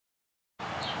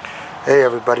Hey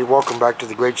everybody, welcome back to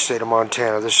the great state of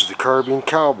Montana. This is the Caribbean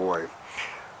Cowboy.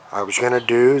 I was going to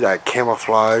do that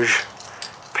camouflage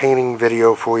painting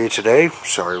video for you today.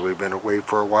 Sorry we've been away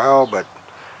for a while, but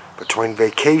between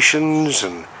vacations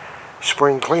and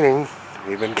spring cleaning,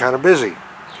 we've been kind of busy.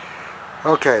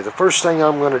 Okay, the first thing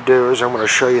I'm going to do is I'm going to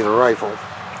show you the rifle.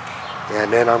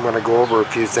 And then I'm going to go over a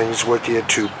few things with you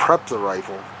to prep the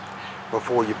rifle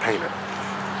before you paint it.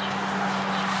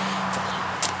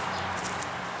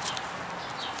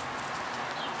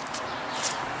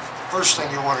 First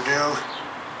thing you want to do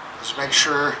is make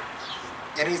sure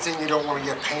anything you don't want to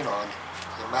get paint on,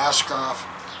 your mask off,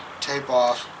 tape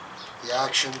off, the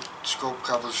action, scope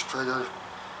covers, trigger,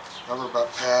 rubber butt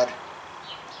pad.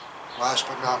 Last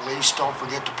but not least, don't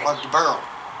forget to plug the barrel.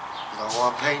 You don't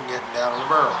want paint getting down on the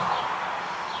barrel.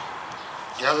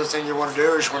 The other thing you want to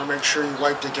do is you want to make sure you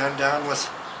wipe the gun down with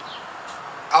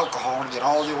alcohol to get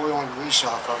all the oil and grease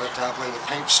off of it, that way the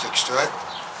paint sticks to it.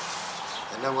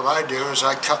 And then what I do is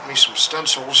I cut me some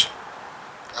stencils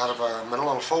out of a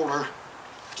manila folder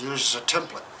to use as a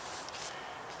template.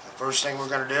 The first thing we're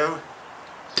going to do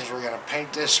is we're going to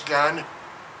paint this gun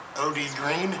OD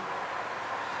green, and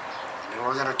then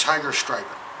we're going to Tigerstripe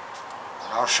it.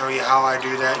 And I'll show you how I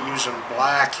do that using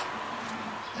black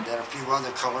and then a few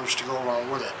other colors to go along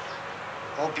with it.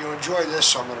 Hope you enjoy this.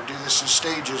 So I'm going to do this in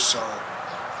stages, so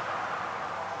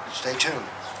stay tuned.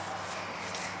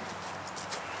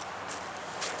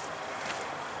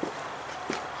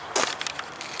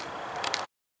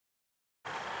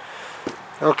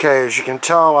 Okay, as you can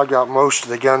tell, I got most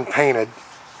of the gun painted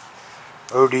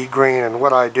OD green, and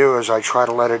what I do is I try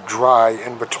to let it dry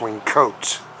in between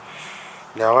coats.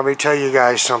 Now let me tell you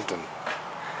guys something.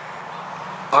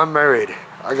 I'm married,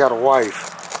 I got a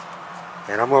wife,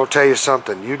 and I'm going to tell you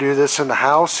something. You do this in the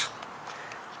house,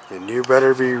 and you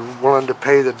better be willing to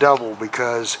pay the double,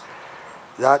 because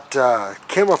that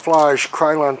camouflage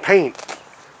Krylon paint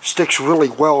sticks really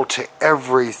well to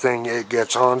everything it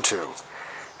gets onto.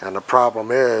 And the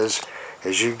problem is,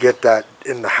 as you get that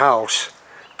in the house,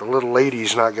 the little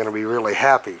lady's not going to be really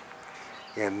happy.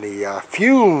 And the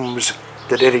fumes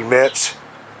that it emits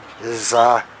is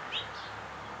not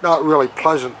really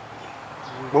pleasant.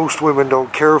 Most women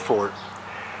don't care for it.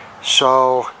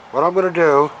 So what I'm going to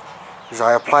do is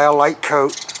I apply a light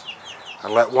coat. I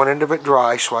let one end of it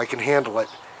dry so I can handle it.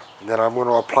 And then I'm going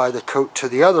to apply the coat to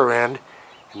the other end.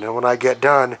 And then when I get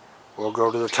done, we'll go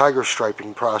to the tiger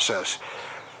striping process.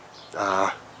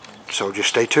 So just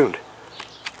stay tuned.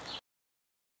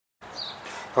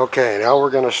 Okay, now we're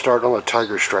going to start on the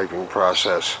tiger striping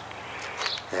process.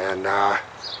 And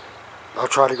I'll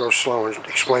try to go slow and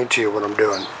explain to you what I'm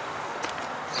doing.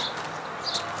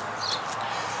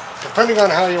 Depending on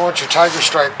how you want your tiger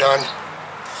stripe done,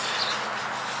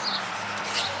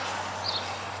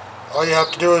 all you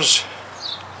have to do is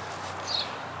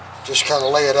just kind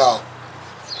of lay it out.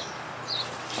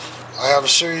 I have a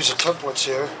series of templates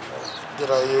here that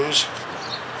I use,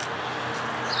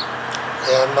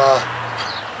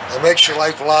 and it makes your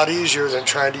life a lot easier than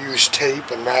trying to use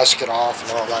tape and mask it off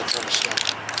and all that kind of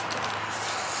stuff.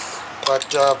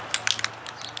 But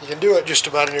you can do it just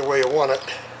about any way you want it,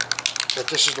 but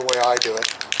this is the way I do it.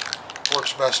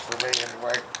 Works best for me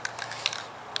anyway.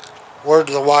 Word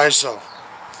to the wise though,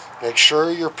 make sure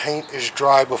your paint is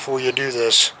dry before you do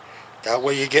this. That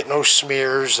way you get no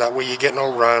smears, that way you get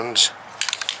no runs.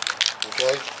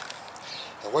 Okay?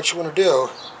 And what you want to do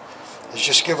is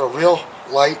just give a real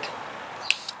light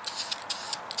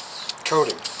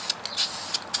coating.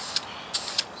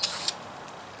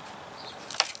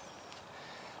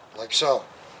 Like so.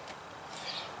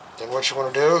 Then what you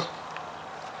want to do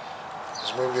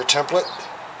is move your template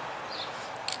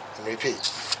and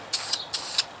repeat.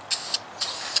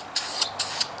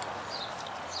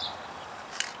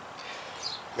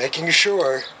 Making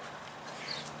sure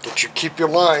that you keep your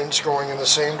lines going in the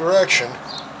same direction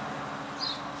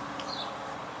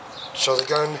so the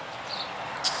gun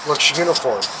looks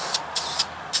uniform.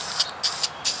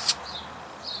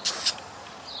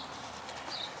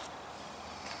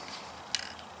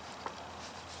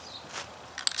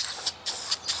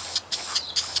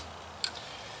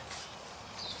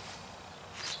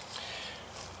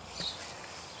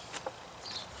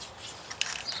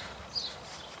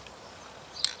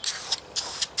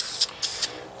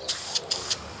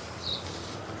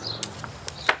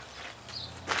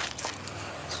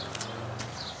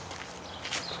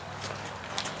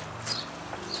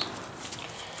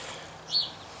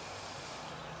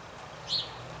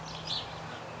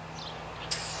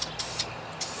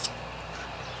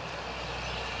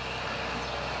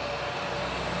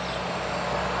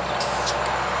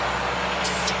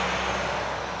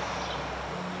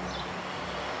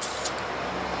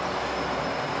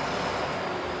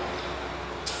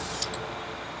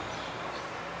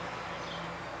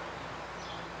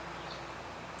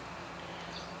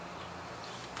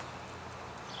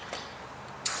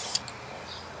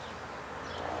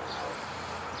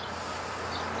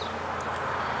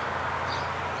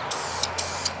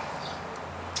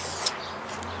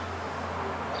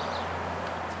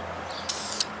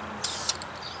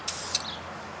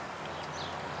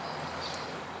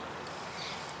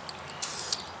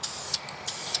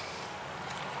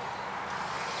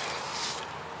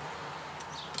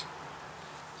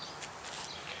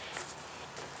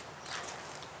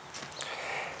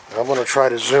 I'm going to try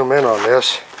to zoom in on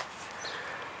this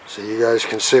so you guys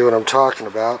can see what I'm talking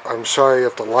about. I'm sorry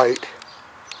if the light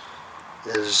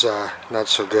is not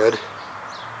so good,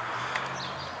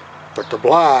 but the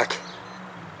black,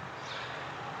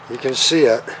 you can see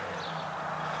it.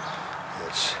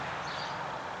 It's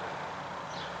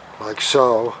like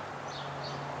so,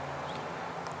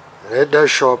 and it does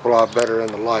show up a lot better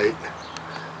in the light.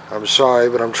 I'm sorry,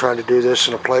 but I'm trying to do this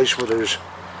in a place where there's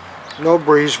no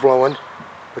breeze blowing,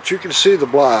 but you can see the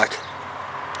black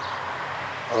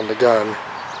on the gun,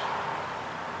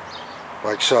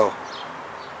 like so.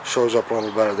 Shows up a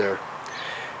little better there.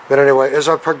 But anyway, as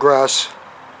I progress,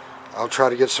 I'll try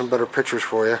to get some better pictures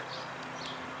for you.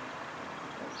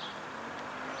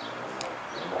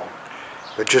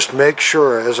 But just make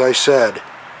sure, as I said,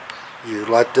 you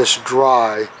let this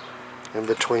dry in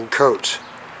between coats,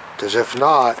 because if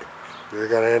not, you're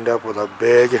going to end up with a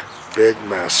big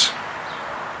mess.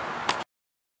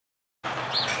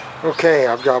 Okay,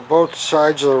 I've got both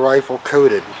sides of the rifle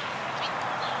coated.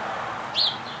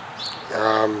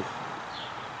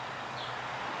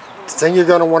 The thing you're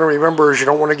going to want to remember is you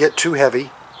don't want to get too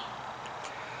heavy.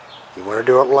 You want to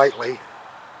do it lightly.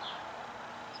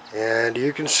 And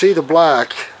you can see the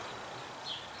black,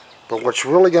 but what's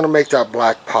really going to make that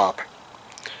black pop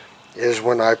is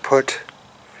when I put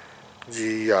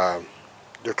the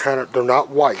they're not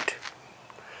white.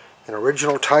 An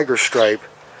original Tigerstripe,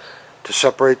 to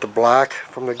separate the black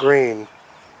from the green,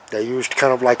 they used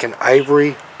kind of like an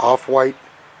ivory off-white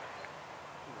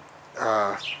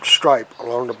stripe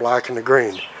along the black and the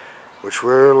green, which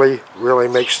really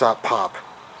makes that pop.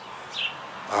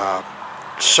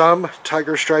 Some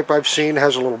Tigerstripe I've seen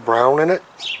has a little brown in it.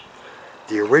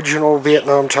 The original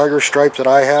Vietnam Tigerstripe that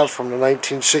I have from the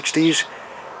 1960s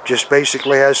just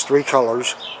basically has three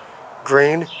colors: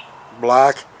 green,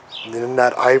 black, and then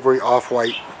that ivory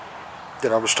off-white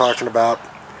that I was talking about.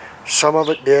 Some of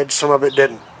it did, some of it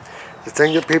didn't. The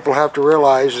thing that people have to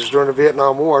realize is during the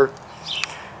Vietnam War,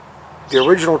 the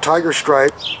original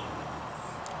Tigerstripe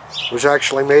was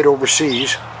actually made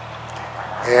overseas,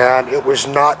 and it was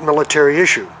not military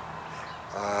issue.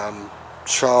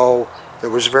 So there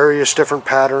was various different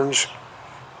patterns,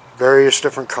 various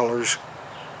different colors,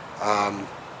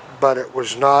 but it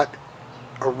was not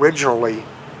originally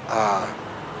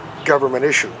government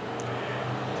issue.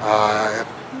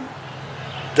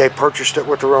 They purchased it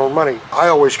with their own money. I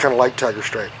always kind of liked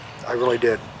Tigerstripe. I really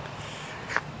did.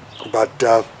 But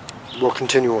we'll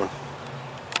continue on.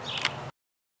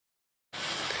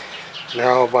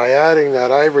 Now, by adding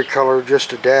that ivory color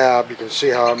just a dab, you can see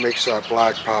how it makes that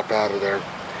black pop out of there.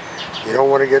 You don't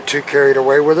want to get too carried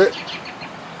away with it.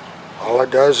 All it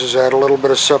does is add a little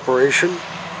bit of separation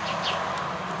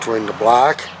between the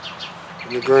black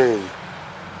and the green.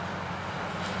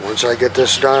 Once I get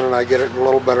this done and I get it in a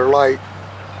little better light,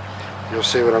 you'll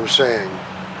see what I'm saying.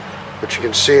 But you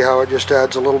can see how it just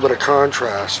adds a little bit of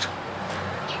contrast.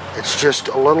 It's just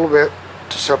a little bit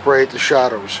to separate the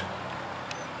shadows.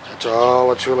 That's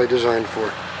all it's really designed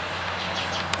for.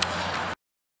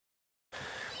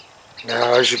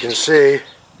 Now, as you can see,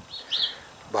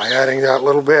 by adding that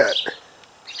little bit,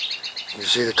 you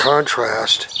see the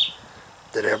contrast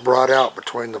that it brought out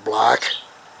between the black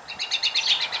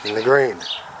and the green.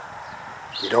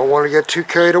 You don't want to get too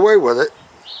carried away with it.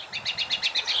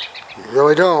 You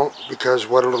really don't, because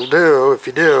what it'll do, if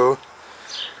you do,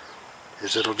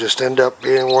 is it'll just end up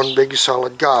being one big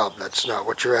solid gob. That's not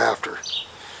what you're after.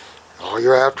 All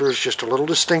you're after is just a little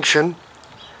distinction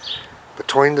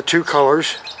between the two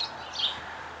colors,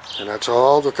 and that's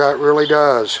all that really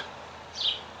does,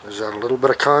 is that a little bit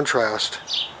of contrast.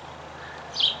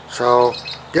 So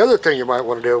the other thing you might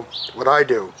want to do, what I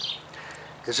do,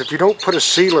 is if you don't put a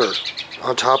sealer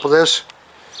on top of this,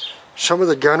 some of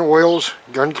the gun oils,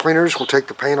 gun cleaners will take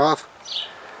the paint off.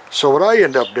 So what I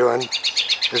end up doing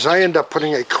is I end up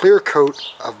putting a clear coat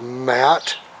of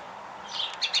matte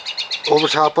over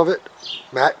top of it.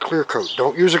 Matte clear coat.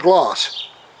 Don't use a gloss,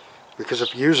 because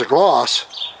if you use a gloss,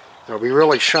 it'll be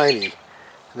really shiny,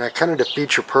 and that kind of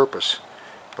defeats your purpose.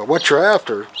 But what you're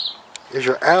after is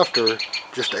you're after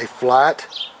just a flat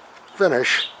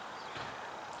finish,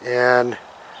 and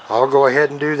I'll go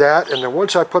ahead and do that, and then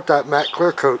once I put that matte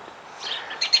clear coat,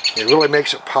 it really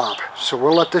makes it pop. So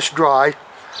we'll let this dry.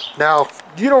 Now,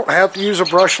 you don't have to use a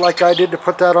brush like I did to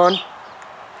put that on.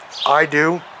 I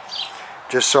do,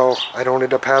 just so I don't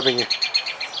end up having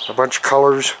a bunch of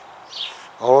colors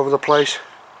all over the place.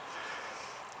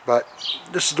 But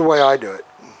this is the way I do it.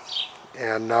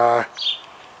 And let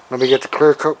me get the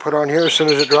clear coat put on here as soon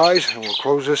as it dries, and we'll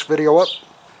close this video up,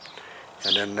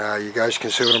 and then you guys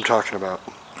can see what I'm talking about.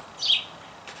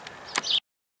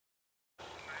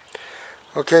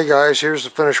 Okay guys, here's the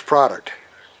finished product.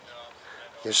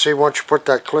 You see, once you put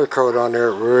that clear coat on there,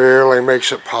 it really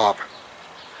makes it pop.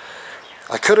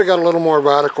 I could have got a little more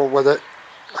radical with it.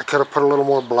 I could have put a little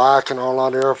more black and all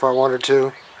on there if I wanted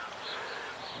to,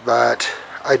 but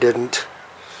I didn't.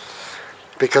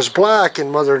 Because black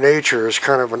in Mother Nature is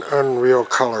kind of an unreal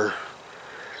color.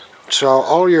 So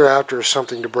all you're after is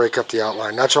something to break up the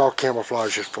outline. That's all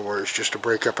camouflage is for, is just to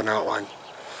break up an outline.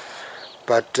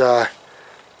 But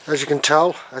as you can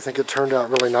tell, I think it turned out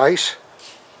really nice.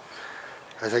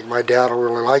 I think my dad will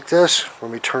really like this.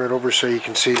 Let me turn it over so you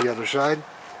can see the other side.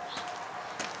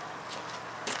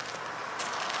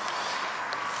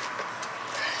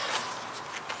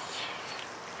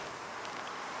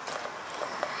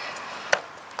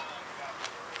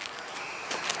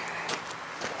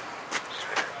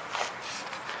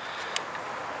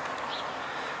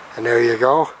 And there you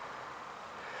go.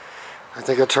 I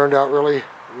think it turned out really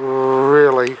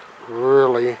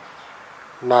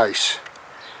nice.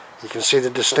 You can see the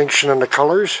distinction in the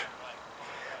colors.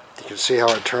 You can see how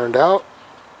it turned out.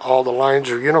 All the lines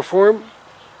are uniform.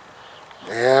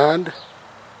 And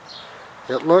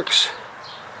it looks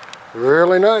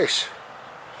really nice.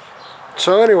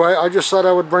 So anyway, I just thought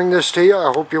I would bring this to you.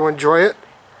 I hope you enjoy it.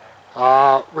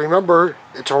 Remember,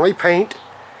 it's only paint.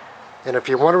 And if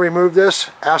you want to remove this,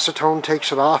 acetone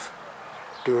takes it off.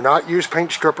 Do not use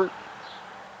paint stripper.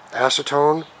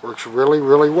 Acetone works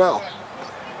really well.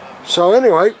 So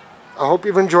anyway, I hope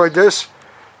you've enjoyed this.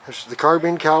 This is the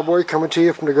Carbine Cowboy coming to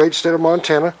you from the great state of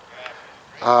Montana,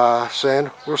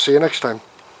 saying we'll see you next time.